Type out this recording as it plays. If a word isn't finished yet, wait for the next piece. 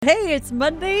Hey, it's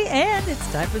Monday, and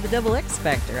it's time for the Double X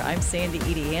Factor. I'm Sandy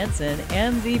Edie Hansen,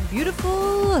 and the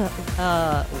beautiful,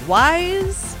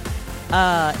 wise,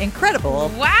 incredible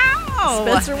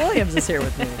Spencer Williams is here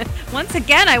with me. Once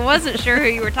again, I wasn't sure who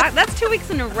you were talking. That's 2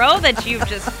 weeks in a row that you've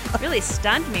just really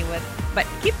stunned me with. But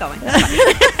keep going.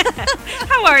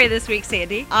 How are you this week,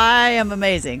 Sandy? I am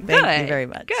amazing. Thank you very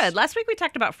much. Good. Last week we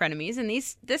talked about frenemies, and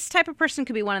this type of person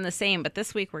could be one and the same. But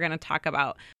this week we're going to talk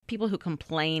about people who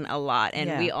complain a lot,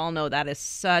 and we all know that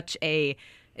is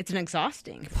it's an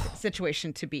exhausting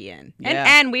situation to be in.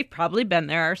 And we've probably been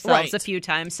there ourselves a few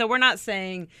times. So we're not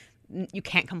saying you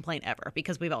can't complain ever,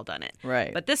 because we've all done it.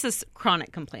 Right. But this is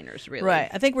chronic complainers, really. Right.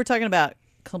 I think we're talking about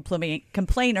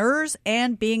complainers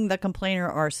and being the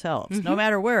complainer ourselves, no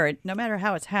matter where, no matter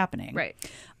how it's happening. Right.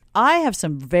 I have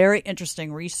some very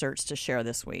interesting research to share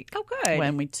this week. Oh, good.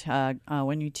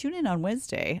 When you tune in on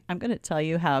Wednesday, I'm going to tell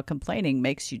you how complaining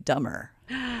makes you dumber.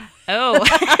 Oh.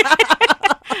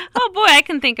 Oh, boy, I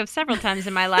can think of several times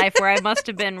in my life where I must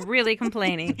have been really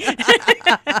complaining.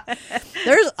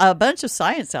 There's a bunch of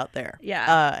science out there.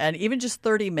 Yeah. And even just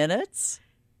 30 minutes.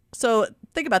 So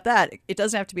think about that. It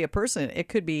doesn't have to be a person. It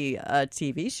could be a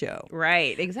TV show.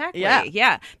 Right. Exactly. Yeah.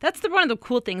 Yeah. That's one of the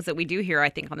cool things that we do here, I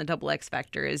think, on the Double X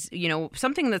Factor is,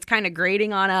 something that's kind of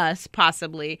grating on us,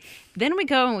 possibly. Then we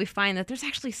go and we find that there's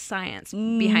actually science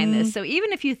behind this. So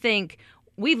even if you think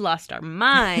we've lost our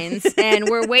minds and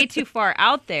we're way too far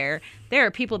out there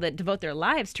are people that devote their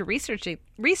lives to researching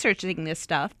this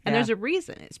stuff, and there's a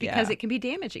reason. It's because it can be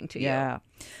damaging to you. Yeah.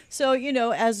 So,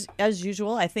 as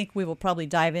usual, I think we will probably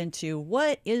dive into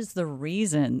what is the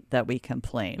reason that we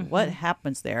complain? What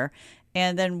happens there?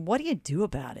 And then what do you do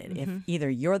about it? If either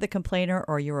you're the complainer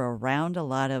or you're around a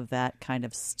lot of that kind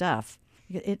of stuff.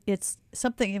 It's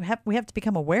something we have to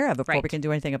become aware of before we can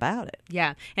do anything about it.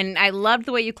 Yeah. And I loved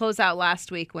the way you closed out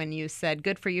last week when you said,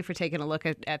 good for you for taking a look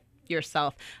at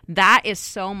yourself. That is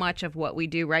so much of what we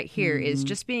do right here is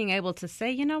just being able to say,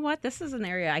 you know what, this is an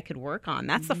area I could work on.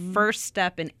 That's the first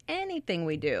step in anything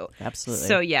we do. Absolutely.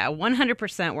 So,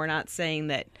 100% we're not saying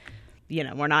that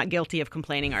we're not guilty of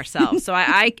complaining ourselves. So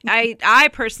I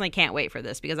personally can't wait for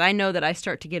this, because I know that I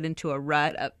start to get into a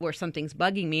rut where something's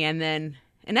bugging me, and then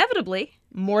inevitably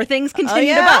more things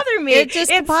continue to bother me. It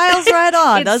just piles right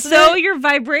on, doesn't it? It's so your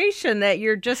vibration that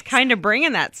you're just kind of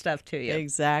bringing that stuff to you.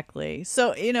 Exactly.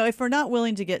 So, if we're not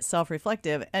willing to get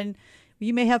self-reflective, and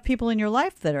you may have people in your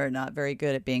life that are not very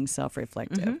good at being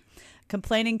self-reflective,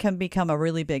 complaining can become a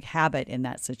really big habit in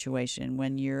that situation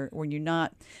when you're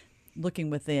not looking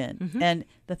within. And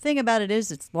the thing about it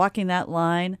is, it's walking that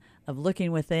line of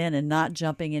looking within and not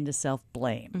jumping into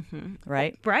self-blame,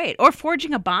 right? Right. Or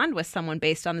forging a bond with someone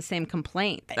based on the same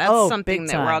complaint. That's something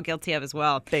that we're all guilty of as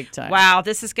well. Big time. Wow,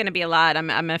 this is going to be a lot.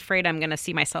 I'm afraid I'm going to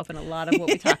see myself in a lot of what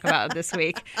we talk about this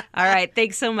week. All right.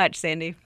 Thanks so much, Sandy.